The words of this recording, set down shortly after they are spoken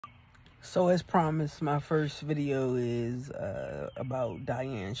So as promised, my first video is about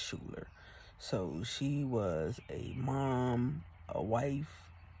Diane Schuler. So she was a mom, a wife,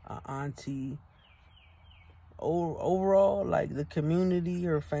 an auntie. Overall, like the community,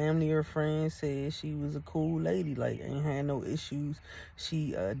 her family, her friends said she was a cool lady. Like ain't had no issues.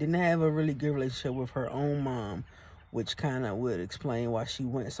 She didn't have a really good relationship with her own mom, which kind of would explain why she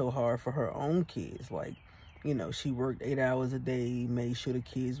went so hard for her own kids. Like, you know, she worked 8 hours a day, made sure the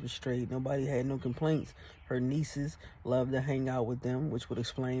kids were straight. Nobody had no complaints. Her nieces loved to hang out with them, which would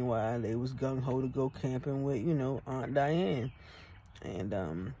explain why they was gung-ho to go camping with, you know, Aunt Diane.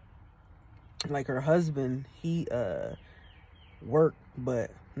 And like her husband, he worked,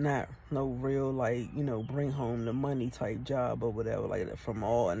 but not no real, like, you know, bring home the money type job or whatever. Like, from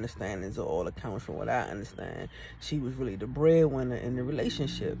all understandings or all accounts, from what I understand, she was really the breadwinner in the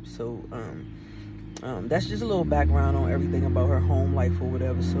relationship. So that's just a little background on everything about her home life or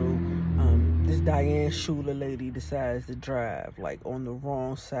whatever. So this Diane Schuler lady decides to drive like on the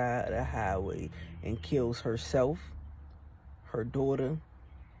wrong side of the highway and kills herself, her daughter,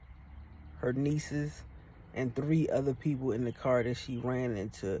 her nieces, and 3 other people in the car that she ran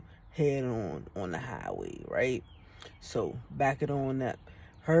into head on the highway, right? So back it on up.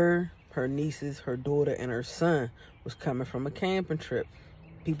 Her nieces, her daughter, and her son was coming from a camping trip.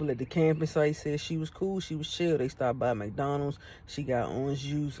 People at the camping site said she was cool, she was chill. They stopped by McDonald's. She got orange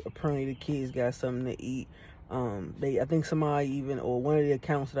juice. Apparently the kids got something to eat. I think somebody even, or one of the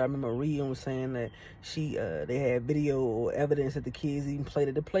accounts that I remember reading was saying that they had video or evidence that the kids even played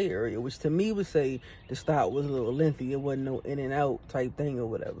at the play area, which to me would say the stop was a little lengthy. It wasn't no in and out type thing or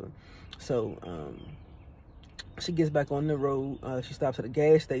whatever. So, she gets back on the road. She stops at a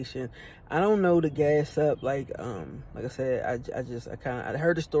gas station. I don't know the gas up. Like I said, I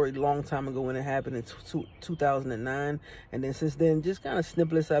heard the story a long time ago when it happened in 2009, and then since then, just kind of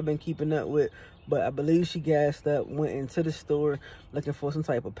snippets I've been keeping up with. But I believe she gassed up, went into the store looking for some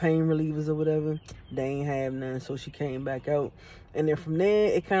type of pain relievers or whatever. They ain't have none, so she came back out. And then from there,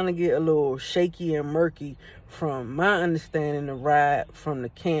 it kind of get a little shaky and murky. From my understanding, the ride from the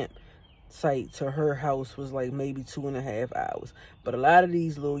camp site to her house was like maybe 2.5 hours. But a lot of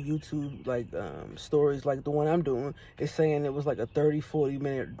these little YouTube like stories like the one I'm doing is saying it was like a 30-40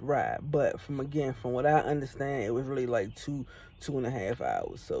 minute ride. But from what I understand, it was really like 2.5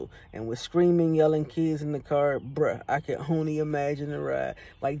 hours. So, and with screaming, yelling kids in the car, bruh, I can only imagine the ride.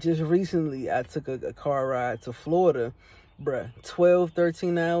 Like just recently I took a car ride to Florida. Bruh,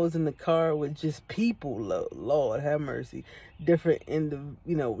 12-13 hours in the car with just people. Lord have mercy. Different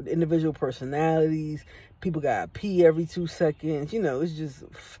individual personalities. People gotta pee every 2 seconds. You know, it's just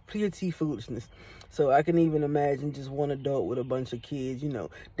pure foolishness. So I can even imagine just one adult with a bunch of kids. You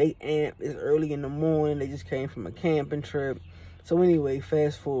know, they amped. It's early in the morning. They just came from a camping trip. So anyway,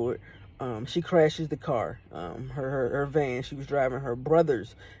 fast forward. She crashes the car, her van. She was driving her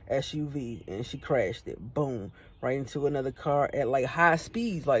brother's SUV, and she crashed it. Boom, right into another car at like high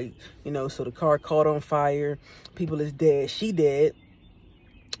speeds, like, you know, so the car caught on fire. People is dead. She dead.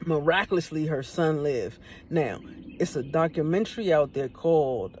 Miraculously, her son lived. Now, it's a documentary out there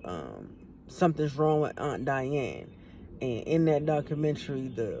called Something's Wrong with Aunt Diane. And in that documentary,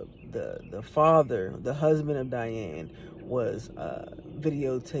 the father, the husband of Diane, was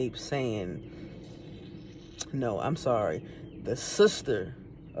videotaped saying, no, I'm sorry, the sister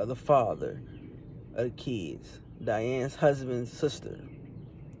of the father of the kids, Diane's husband's sister,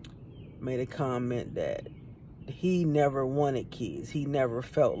 made a comment that he never wanted kids. He never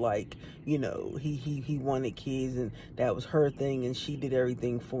felt like, you know, he wanted kids, and that was her thing, and she did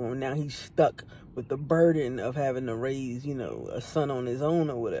everything for him. Now he's stuck with the burden of having to raise, you know, a son on his own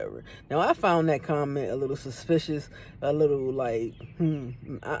or whatever. Now I found that comment a little suspicious, a little like,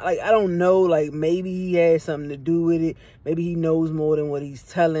 I don't know, like maybe he had something to do with it. Maybe he knows more than what he's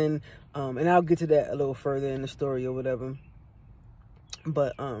telling. And I'll get to that a little further in the story or whatever.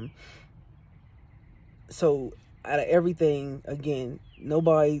 But so out of everything, again,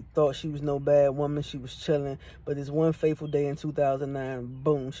 nobody thought she was no bad woman. She was chilling. But this one fateful day in 2009,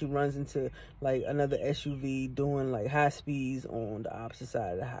 boom, she runs into like another SUV doing like high speeds on the opposite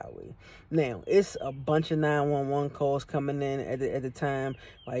side of the highway. Now, it's a bunch of 911 calls coming in at the time.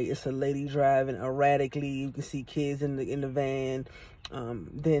 Like, it's a lady driving erratically. You can see kids in the van.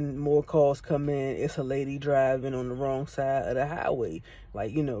 Then more calls come in. It's a lady driving on the wrong side of the highway.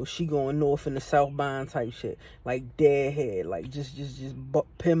 Like, you know, she going north in the southbound type shit. Like deadhead. Like just just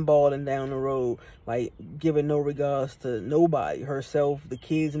pinballing down the road, like giving no regards to nobody, herself, the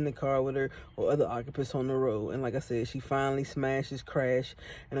kids in the car with her, or other occupants on the road. And like I said, she finally smashes, crash,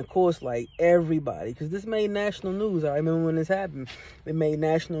 and of course, like everybody, because this made national news. I remember when this happened, it made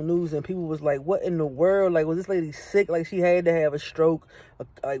national news, and people was like, "What in the world? Like, was this lady sick? Like, she had to have a stroke,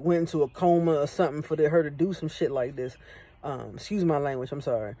 like went into a coma or something for her to do some shit like this." Excuse my language, I'm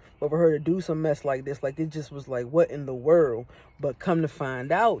sorry, but for her to do some mess like this, like, it just was like, what in the world? But come to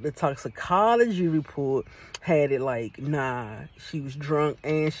find out, the toxicology report had it like, nah, she was drunk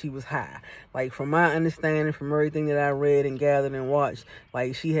and she was high. Like, from my understanding, from everything that I read and gathered and watched,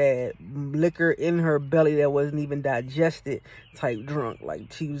 like, she had liquor in her belly that wasn't even digested type drunk.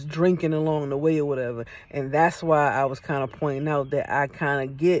 Like, she was drinking along the way or whatever. And that's why I was kind of pointing out that I kind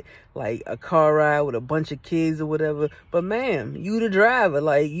of get, like, a car ride with a bunch of kids or whatever. But, ma'am, you the driver.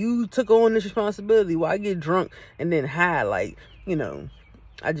 Like, you took on this responsibility. Why get drunk and then high? Like, you know,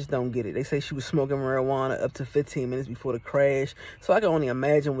 I just don't get it. They say she was smoking marijuana up to 15 minutes before the crash. So I can only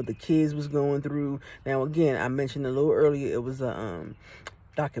imagine what the kids was going through. Now, again, I mentioned a little earlier, it was a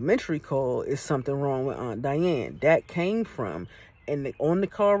documentary called Is Something Wrong with Aunt Diane? That came from, and on the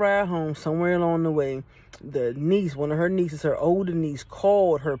car ride home, somewhere along the way, the niece, one of her nieces, her older niece,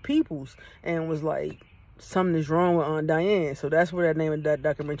 called her peoples and was like, something is wrong with Aunt Diane. So that's where that name of that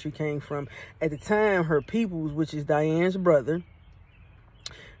documentary came from. At the time, her peoples, which is Diane's brother,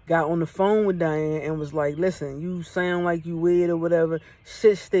 got on the phone with Diane and was like, listen, you sound like you weird or whatever.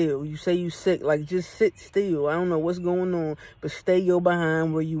 Sit still. You say you sick. Like, just sit still. I don't know what's going on, but stay your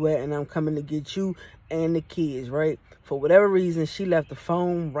behind where you at, and I'm coming to get you and the kids, right? For whatever reason, she left the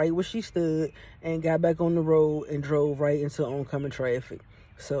phone right where she stood and got back on the road and drove right into oncoming traffic.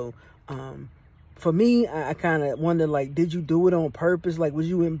 So, for me, I kind of wonder, like, did you do it on purpose? Like, was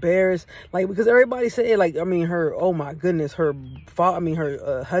you embarrassed? Like, because everybody said, like, I mean, her, oh my goodness, her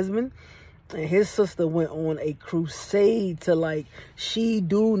husband and his sister went on a crusade to, like, she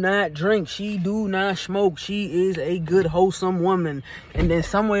do not drink, she do not smoke, she is a good, wholesome woman. And then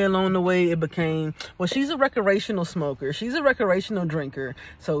somewhere along the way, it became, well, she's a recreational smoker, she's a recreational drinker.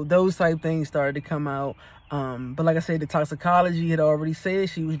 So those type things started to come out. But like I said, the toxicology had already said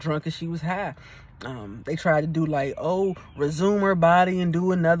she was drunk and she was high. They tried to do like, oh, resume her body and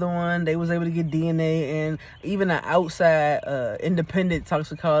do another one. They was able to get DNA, and even an outside independent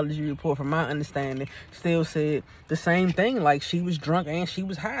toxicology report, from my understanding, still said the same thing. Like, she was drunk and she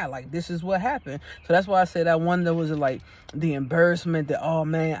was high. Like, this is what happened. So that's why I said I wonder, was it like the embarrassment that, oh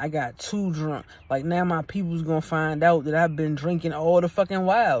man, I got too drunk. Like, now my people's gonna find out that I've been drinking all the fucking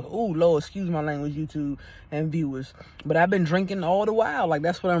while. Oh Lord, excuse my language, YouTube and viewers, but I've been drinking all the while. Like,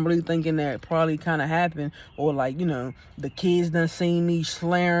 that's what I'm really thinking that probably kind of happened. Or like, you know, the kids done seen me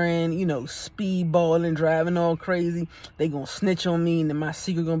slurring, you know, speedballing, driving all crazy. They gonna snitch on me, and then my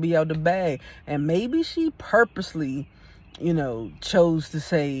secret gonna be out the bag. And maybe she purposely, you know, chose to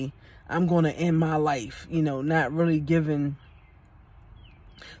say, I'm gonna end my life, you know, not really giving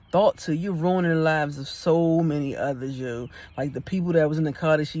thought to, you're ruining the lives of so many others, yo. Like, the people that was in the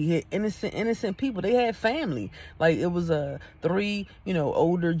car that she hit, innocent people. They had family. Like, it was three, you know,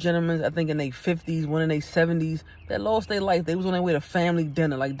 older gentlemen, I think in their 50s, one in their 70s, that lost their life. They was on their way to family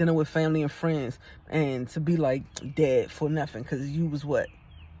dinner, like dinner with family and friends, and to be like dead for nothing because you was what?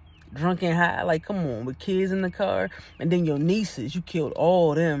 Drunk and high. Like, come on, with kids in the car. And then your nieces, you killed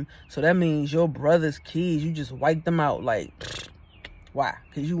all of them. So that means your brother's kids, you just wiped them out. Like, why?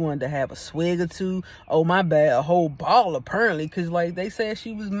 Because you wanted to have a swig or two? Oh, my bad, a whole bottle, apparently, because, like, they said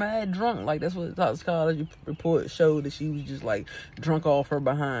she was mad drunk. Like, that's what the toxicology report showed, that she was just, like, drunk off her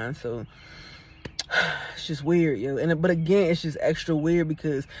behind. So it's just weird, yo. But again, it's just extra weird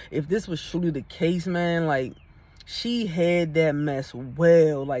because if this was truly the case, man, like, she had that mess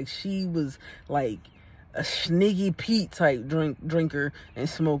well. Like, she was, like, a Sniggy Pete type drinker and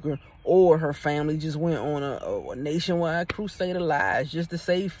smoker, or her family just went on a nationwide crusade of lies just to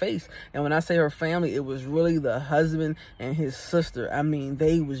save face. And when I say her family, it was really the husband and his sister. I mean,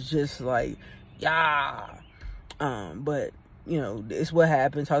 they was just like, yeah. But, you know, it's what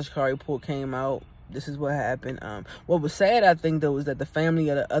happened. Toxicology report came out. This is what happened. What was sad, I think, though, is that the family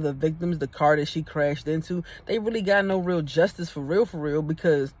of the other victims, the car that she crashed into, they really got no real justice for real,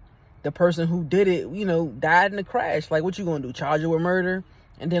 because the person who did it, you know, died in the crash. Like, what you gonna do? Charge her with murder?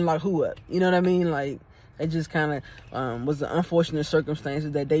 And then lock who up? You know what I mean? Like, it just kind of was the unfortunate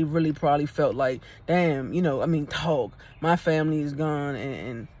circumstances that they really probably felt like, damn, you know, I mean, dog, my family is gone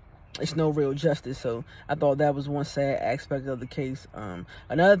and it's no real justice. So I thought that was one sad aspect of the case.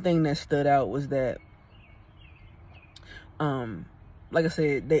 Another thing that stood out was that like I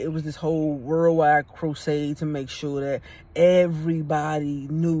said, it was this whole worldwide crusade to make sure that everybody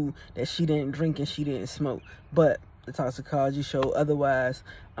knew that she didn't drink and she didn't smoke. But the toxicology showed otherwise.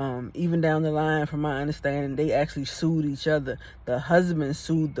 Even down the line, from my understanding, they actually sued each other. The husband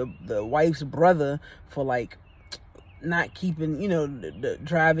sued the wife's brother for like not keeping, you know,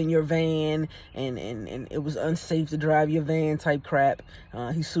 driving your van, and it was unsafe to drive your van type crap.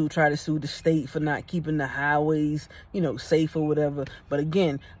 He tried to sue the state for not keeping the highways, you know, safe or whatever. But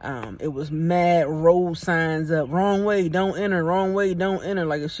again, it was mad road signs up, wrong way, don't enter, wrong way, don't enter.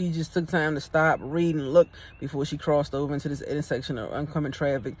 Like, if she just took time to stop, read, and look before she crossed over into this intersection of oncoming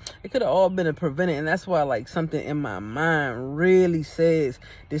traffic, it could have all been prevented. And that's why, like, something in my mind really says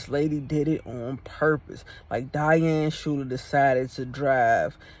this lady did it on purpose. Like, Diane Schuler decided to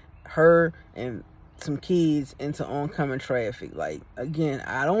drive her and some kids into oncoming traffic. Like, again,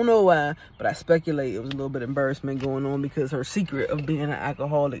 I don't know why, but I speculate it was a little bit of embarrassment going on because her secret of being an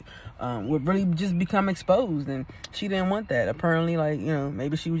alcoholic would really just become exposed, and she didn't want that. Apparently, like, you know,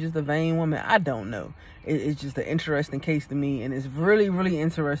 maybe she was just a vain woman. I don't know. It's just an interesting case to me, and it's really, really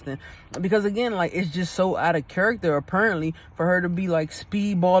interesting because, again, like, it's just so out of character, apparently, for her to be, like,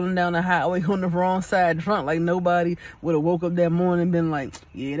 speedballing down the highway on the wrong side drunk. Like, nobody would have woke up that morning and been like,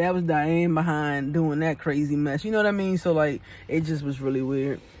 yeah, that was Diane behind doing that crazy mess. You know what I mean? So, like, it just was really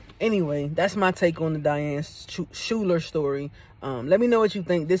weird. Anyway, that's my take on the Diane Schuler story. Let me know what you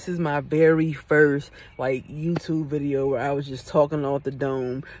think. This is my very first, like, YouTube video where I was just talking off the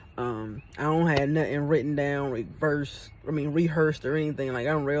dome. I don't have nothing written down, rehearsed or anything. Like,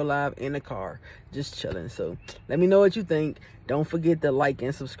 I'm real live in the car, just chilling. So let me know what you think. Don't forget to like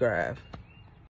and subscribe.